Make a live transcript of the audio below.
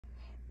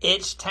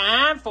It's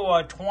time for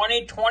a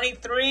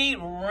 2023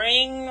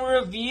 ring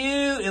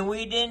review, and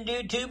we didn't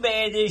do too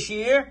bad this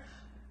year.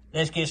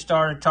 Let's get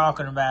started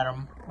talking about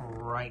them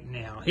right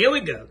now. Here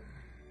we go.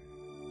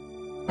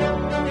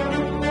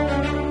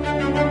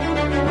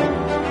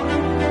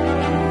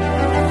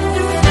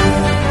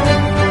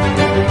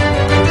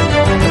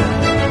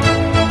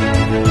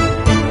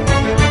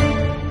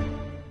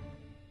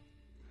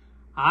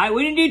 All right,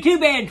 we didn't do too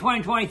bad in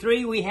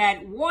 2023. We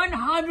had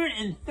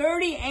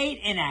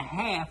 138 and a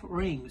half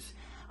rings.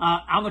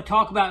 I'm going to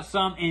talk about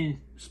some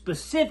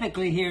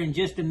specifically here in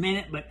just a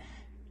minute, but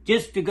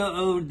just to go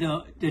over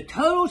the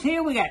totals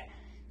here, we got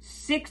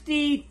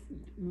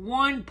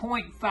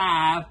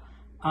 61.5,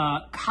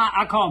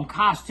 I call them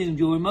costume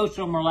jewelry. Most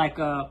of them are like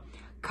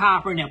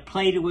copper, and they're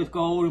plated with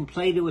gold and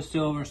plated with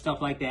silver and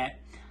stuff like that.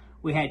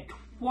 We had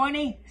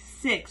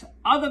 26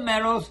 other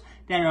metals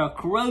that are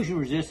corrosion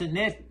resistant.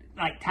 That's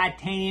like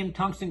titanium,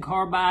 tungsten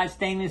carbide,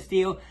 stainless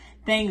steel,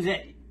 things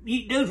that,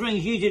 those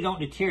rings usually don't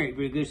deteriorate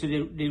very good, so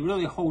they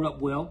really hold up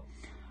well.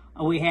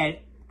 We had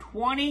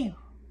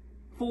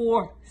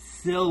 24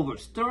 silver,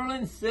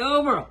 sterling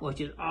silver, which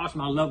is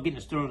awesome. I love getting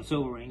the sterling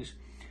silver rings.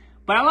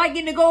 But I like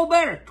getting the gold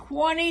better.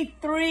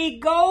 23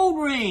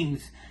 gold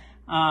rings,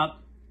 3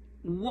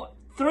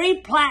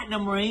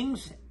 platinum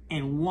rings,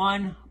 and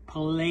 1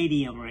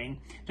 palladium ring.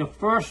 The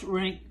first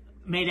ring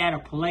made out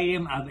of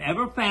palladium I've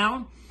ever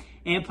found.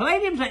 And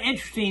palladium's an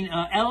interesting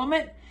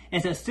element.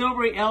 It's a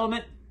silvery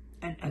element,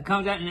 and it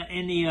comes out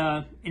in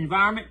the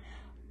environment.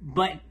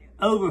 But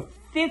over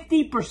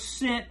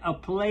 50%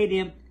 of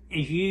palladium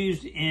is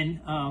used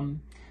in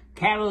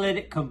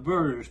catalytic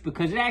converters,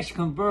 because it actually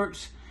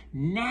converts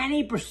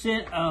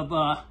 90% of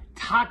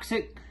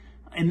toxic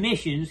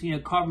emissions,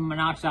 carbon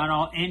monoxide,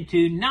 all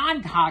into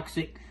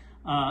non-toxic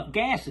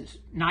gases,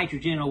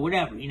 nitrogen or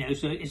whatever,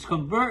 So it's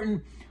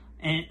converting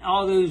and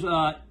all those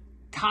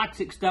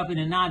toxic stuff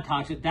into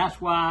non-toxic.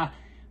 That's why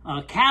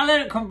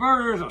catalytic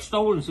converters are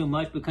stolen so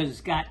much, because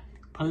it's got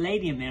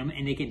palladium in them,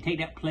 and they can take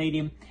that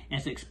palladium, and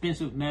it's an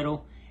expensive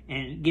metal,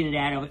 and get it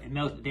out of it and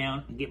melt it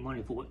down and get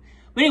money for it.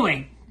 But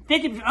anyway,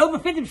 over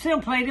 50%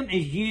 of palladium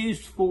is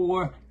used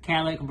for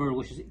catalytic converter,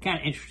 which is kind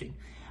of interesting.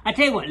 I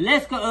tell you what,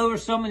 let's go over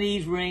some of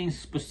these rings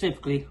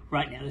specifically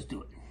right now. Let's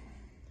do it.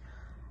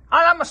 All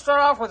right, I'm going to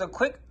start off with a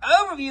quick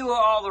overview of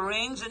all the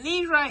rings, and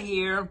these right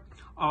here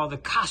are the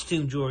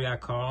costume jewelry, I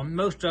call them.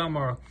 Most of them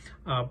are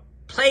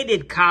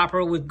plated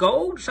copper with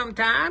gold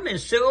sometimes, and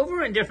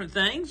silver and different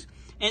things.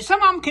 And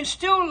some of them can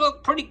still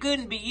look pretty good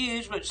and be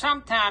used, but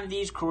sometimes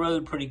these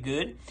corrode pretty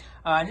good.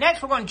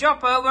 Next, we're going to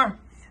jump over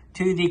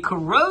to the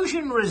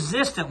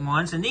corrosion-resistant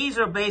ones, and these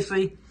are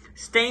basically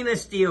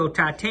stainless steel,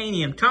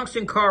 titanium,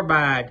 tungsten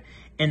carbide,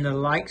 and the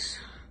likes.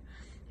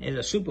 Is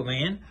a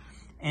Superman.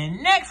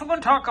 And next, we're going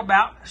to talk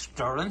about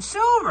sterling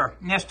silver.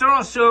 Now,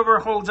 sterling silver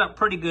holds up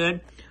pretty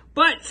good,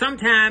 but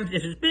sometimes,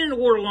 if it's been in the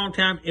water a long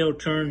time, it'll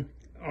turn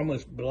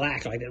almost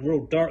black, like that,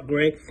 real dark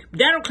gray. But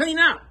that'll clean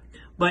up.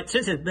 But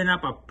since it's been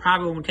up, I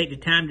probably won't take the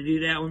time to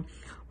do that one.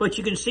 But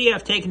you can see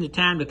I've taken the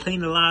time to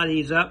clean a lot of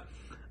these up.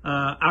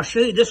 I'll show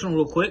you this one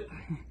real quick.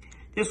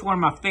 This is one of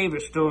my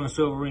favorite sterling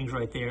silver rings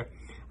right there.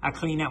 I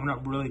cleaned that one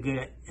up really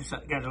good. It's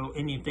got a little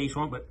Indian face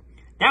on it, but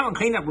that one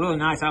cleaned up really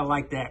nice. I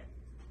like that.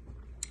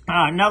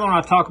 Another one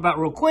I'll talk about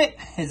real quick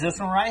is this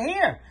one right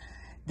here.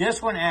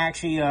 This one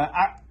actually,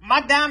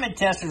 my diamond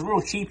test is a real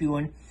cheapy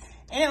one,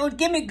 and it would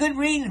give me good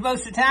readings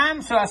most of the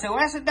time. So I said, well,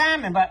 that's a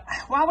diamond, but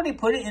why would they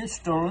put it in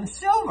sterling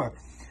silver?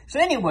 So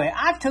anyway,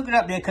 I took it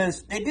up there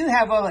because they do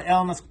have other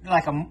elements,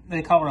 like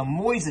they call it a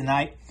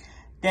moissanite,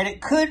 that it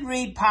could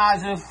read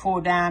positive for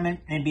a diamond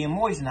and be a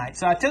moissanite.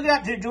 So I took it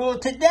up to the jeweler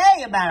today,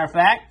 as a matter of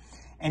fact,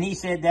 and he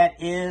said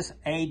that is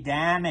a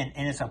diamond,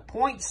 and it's a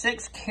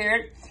 0.6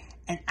 carat,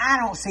 and I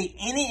don't see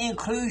any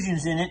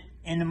inclusions in it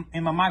in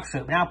my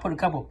microscope. And I'll put a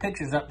couple of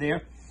pictures up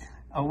there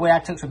where I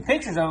took some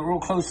pictures of it real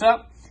close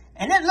up,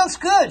 and it looks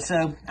good.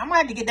 So I might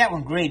have to get that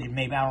one graded,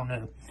 maybe, I don't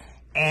know.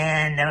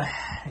 And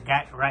I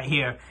got right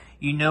here,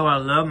 I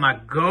love my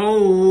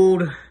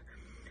gold.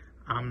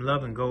 I'm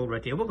loving gold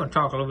right there. We're going to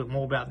talk a little bit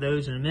more about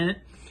those in a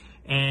minute.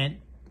 And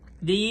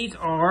these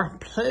are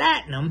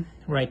platinum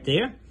right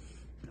there.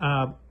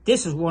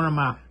 This is one of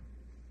my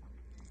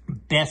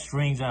best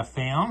rings I've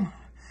found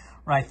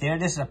right there.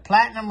 This is a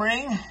platinum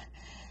ring,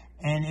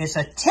 and it's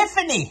a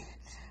Tiffany.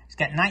 It's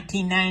got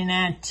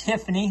 1999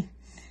 Tiffany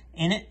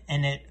in it,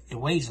 and it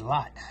weighs a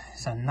lot.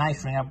 It's a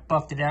nice ring. I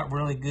buffed it out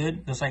really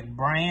good. Looks like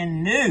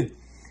brand new.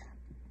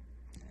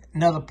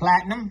 Another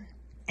platinum.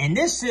 And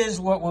this is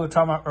what we were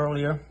talking about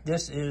earlier.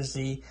 This is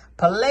the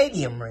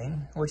palladium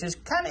ring, which is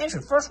kind of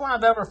interesting. First one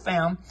I've ever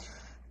found.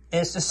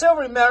 It's the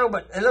silvery metal,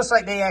 but it looks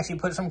like they actually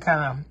put some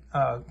kind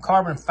of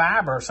carbon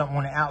fiber or something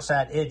on the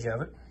outside edge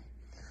of it.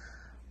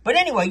 But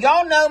anyway,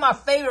 y'all know my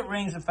favorite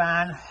rings to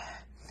find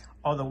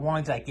are the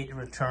ones I get to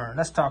return.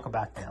 Let's talk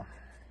about them.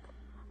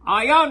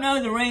 Y'all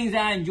know the rings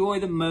I enjoy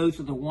the most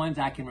are the ones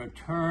I can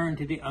return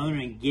to the owner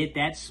and get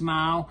that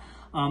smile.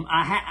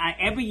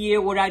 Every year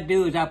what I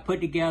do is I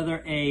put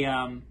together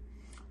a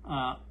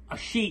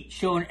sheet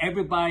showing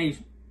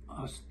everybody's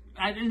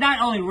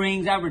not only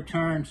rings, I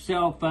return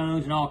cell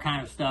phones and all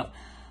kind of stuff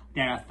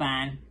that I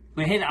find.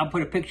 But here, I'll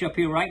put a picture up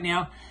here right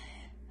now.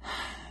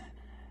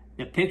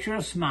 The picture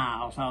of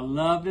smiles. I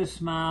love the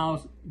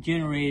smiles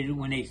generated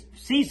when they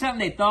see something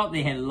they thought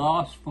they had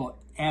lost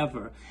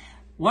forever.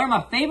 One of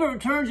my favorite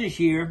returns this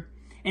year,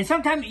 and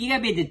sometimes you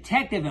gotta be a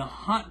detective and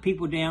hunt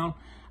people down.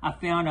 I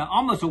found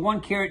almost a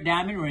 1 carat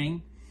diamond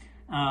ring.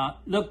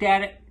 Looked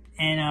at it,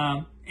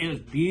 and it was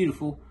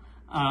beautiful.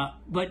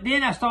 But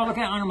then I started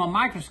looking at it under my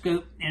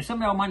microscope, and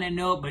some of y'all might not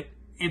know it, but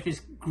if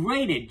it's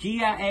graded,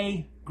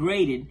 GIA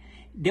graded,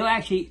 they'll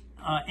actually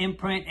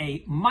imprint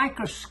a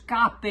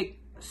microscopic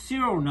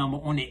serial number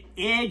on the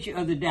edge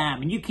of the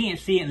diamond. You can't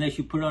see it unless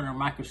you put it under a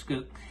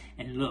microscope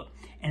and look.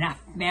 And I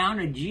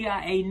found a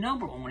GIA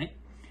number on it.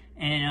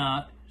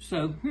 And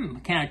so,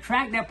 can I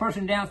track that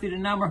person down through the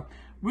number?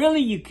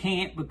 Really, you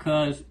can't,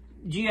 because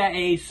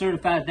GIA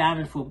certifies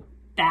diamonds for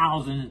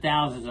thousands and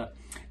thousands of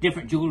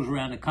different jewelers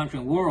around the country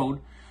and world.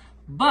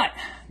 But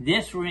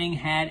this ring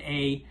had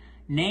a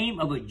name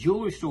of a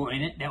jewelry store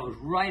in it that was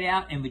right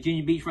out in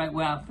Virginia Beach, right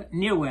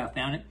near where I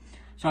found it.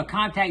 So I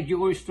contacted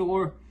jewelry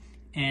store,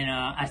 and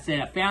I said,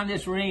 I found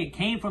this ring. It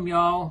came from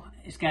y'all.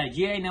 It's got a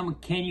GIA number.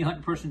 Can you hunt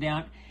the person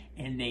down?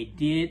 And they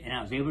did, and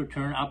I was able to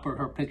return. I'll put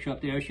her picture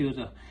up there. She was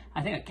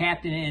I think a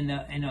captain in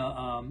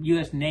the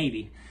U.S.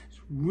 Navy.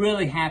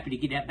 Really happy to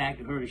get that back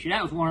to her this year.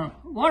 That was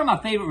one of my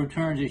favorite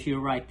returns this year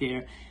right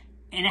there.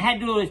 And I had to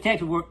do a little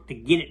detective work to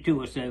get it to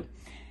her. So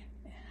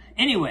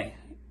anyway,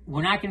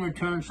 when I can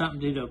return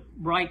something to the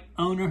right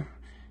owner,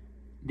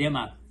 they're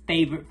my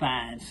favorite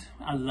finds.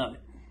 I love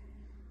it.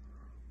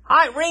 All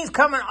right, rings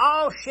come in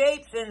all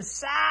shapes and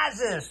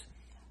sizes.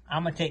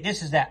 I'm going to take,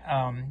 this is that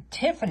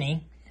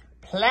Tiffany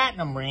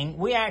platinum ring.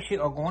 We actually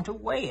are going to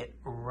weigh it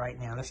right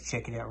now. Let's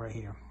check it out right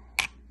here.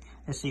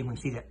 Let's see if we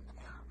can see that.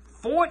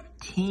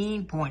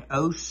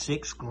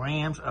 14.06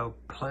 grams of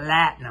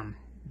platinum.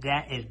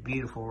 That is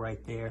beautiful right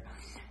there.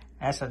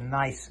 That's a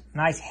nice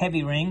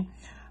heavy ring.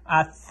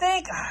 I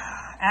think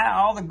out of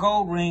all the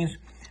gold rings,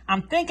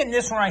 I'm thinking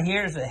this one right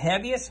here is the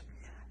heaviest.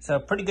 It's a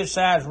pretty good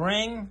size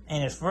ring,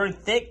 and it's very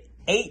thick.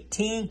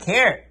 18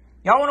 karat.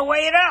 Y'all want to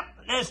weigh it up?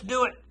 Let's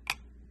do it.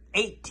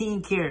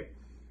 18 karat.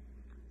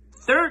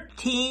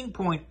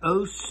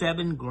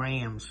 13.07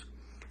 grams.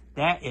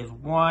 That is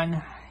one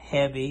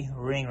heavy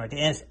ring right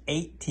there. That's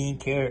 18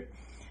 karat.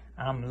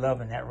 I'm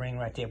loving that ring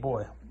right there,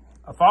 boy.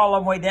 If all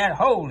of them weigh that,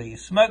 holy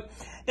smoke.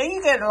 Now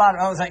you get a lot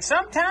of others. Like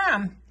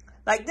sometime,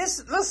 like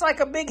this looks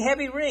like a big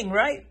heavy ring,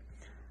 right?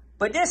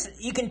 But this,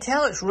 you can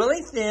tell it's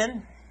really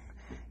thin.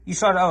 You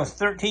saw that, it's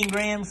 13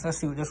 grams. Let's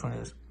see what this one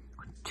is.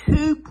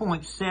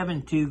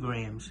 2.72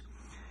 grams.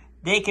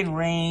 They can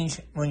range,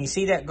 when you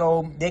see that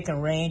gold, they can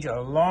range a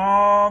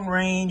long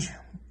range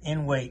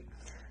in weight.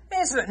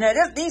 Now,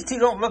 these two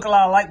don't look a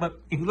lot alike,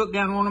 but if you look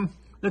down on them,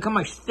 look how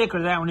much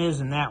thicker that one is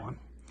than that one.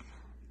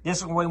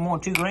 This will weigh more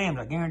than 2 grams,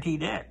 I guarantee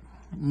that.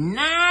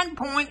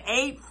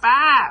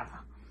 9.85.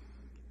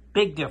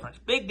 Big difference.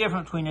 Big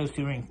difference between those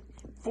two rings.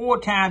 4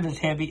 times as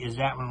heavy as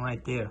that one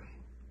right there.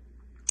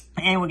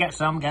 And we got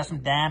some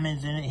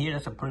diamonds in it here.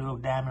 That's a pretty little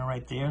diamond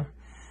right there.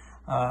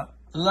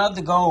 Love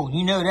the gold.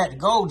 You know that. The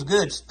gold's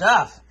good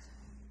stuff.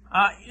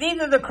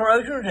 These are the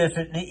corrosion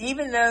resistant.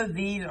 Even though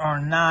these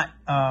are not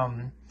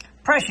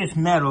precious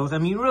metals, I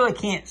mean, you really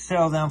can't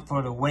sell them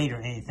for the weight or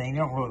anything. They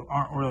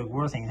aren't really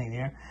worth anything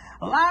there.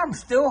 A lot of them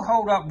still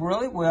hold up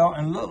really well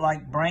and look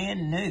like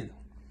brand new.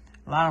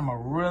 A lot of them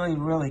are really,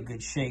 really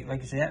good shape,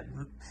 like I said.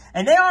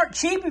 And they aren't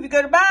cheap if you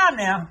go to buy them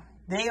now.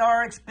 They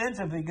are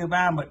expensive if you go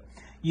buy them, but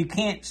you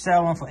can't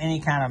sell them for any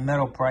kind of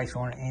metal price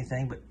on it,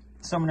 anything. But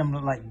some of them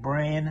look like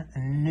brand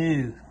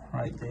new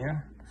right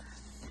there.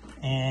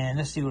 And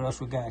let's see what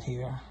else we got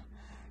here.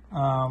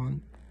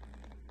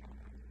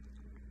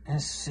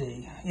 Let's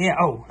see. Yeah,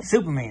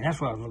 Superman.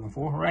 That's what I was looking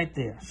for right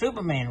there.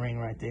 Superman ring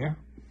right there.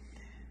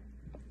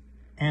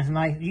 And it's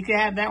nice. You can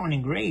have that one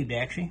engraved,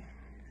 actually.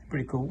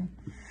 Pretty cool.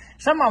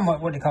 Some of them are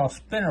what they call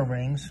spinner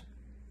rings.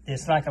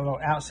 It's like a little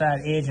outside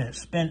edge, and it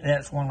spins.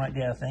 That's one right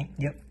there, I think.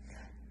 Yep.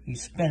 You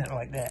spin it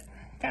like that.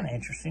 Kind of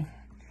interesting.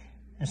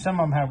 And some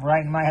of them have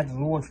might have the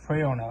Lord's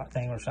Prayer on that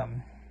thing or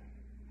something.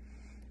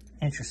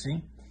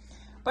 Interesting.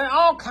 But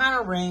all kind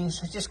of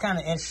rings. It's just kind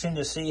of interesting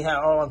to see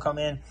how all of them come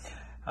in.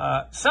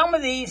 Some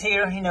of these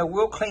here,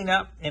 will clean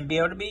up and be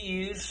able to be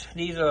used.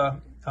 These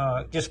are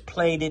just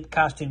plated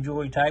costume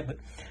jewelry type, but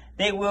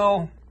they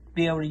will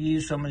be able to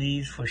use some of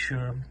these for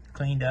sure.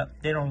 Cleaned up.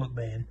 They don't look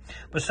bad.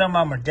 But some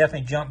of them are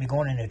definitely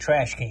going in a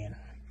trash can.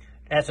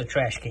 That's a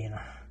trash can.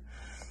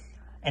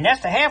 And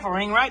that's the half a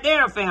ring right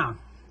there I found.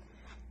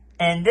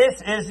 And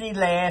this is the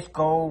last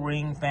gold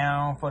ring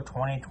found for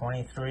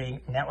 2023.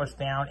 And that was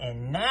found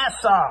in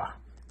Nassau.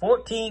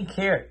 14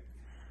 karat.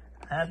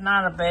 That's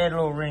not a bad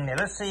little ring there.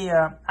 Let's see.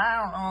 I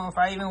don't know if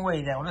I even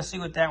weighed that one. Let's see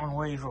what that one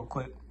weighs real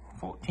quick.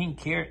 14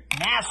 karat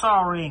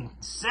Nassau ring.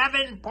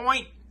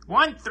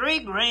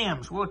 7.13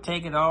 grams. We'll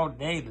take it all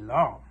day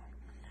long.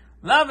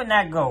 Loving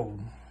that gold.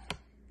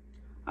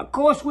 Of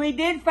course, we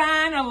did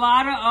find a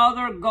lot of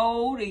other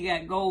gold. You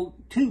got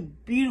 2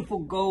 beautiful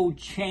gold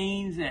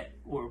chains that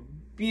were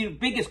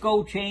biggest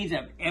gold chains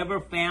I've ever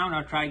found.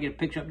 I'll try to get a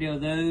picture up there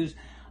of those.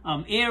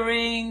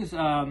 Earrings,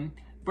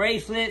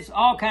 bracelets,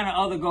 all kind of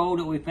other gold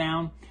that we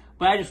found.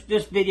 But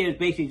this video is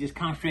basically just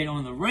concentrating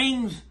on the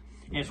rings.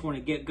 I just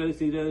want to go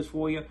through those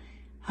for you.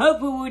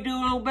 Hopefully we'll do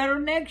a little better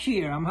next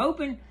year. I'm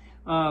hoping.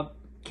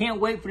 Can't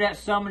wait for that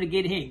summer to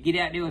get here. Get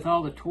out there with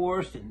all the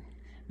tourists and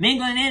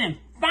mingling in and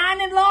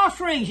finding lost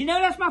rings. You know,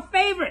 that's my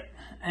favorite.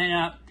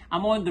 And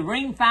I'm on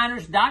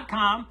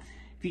theringfinders.com.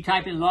 If you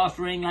type in lost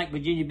ring like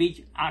Virginia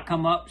Beach, I'll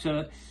come up.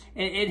 So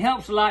it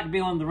helps a lot to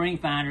be on the Ring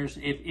Finders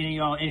if any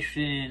of y'all are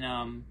interested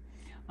in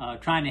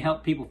trying to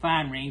help people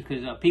find rings,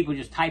 because people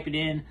just type it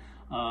in,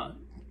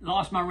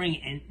 lost my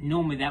ring, and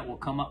normally that will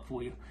come up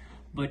for you.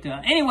 But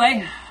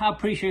anyway, I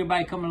appreciate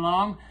everybody coming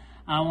along.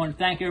 I want to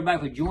thank everybody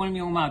for joining me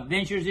on my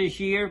adventures this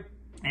year,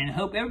 and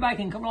hope everybody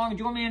can come along and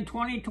join me in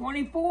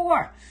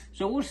 2024.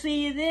 So we'll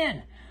see you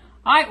then.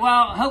 All right,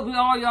 well, hopefully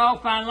all y'all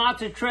find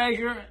lots of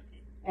treasure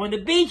on the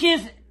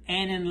beaches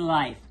and in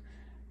life.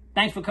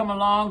 Thanks for coming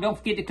along. Don't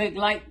forget to click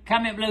like,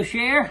 comment below,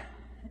 share,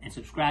 and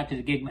subscribe to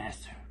the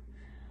Gigmaster.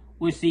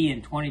 We'll see you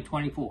in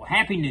 2024.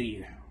 Happy New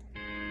Year.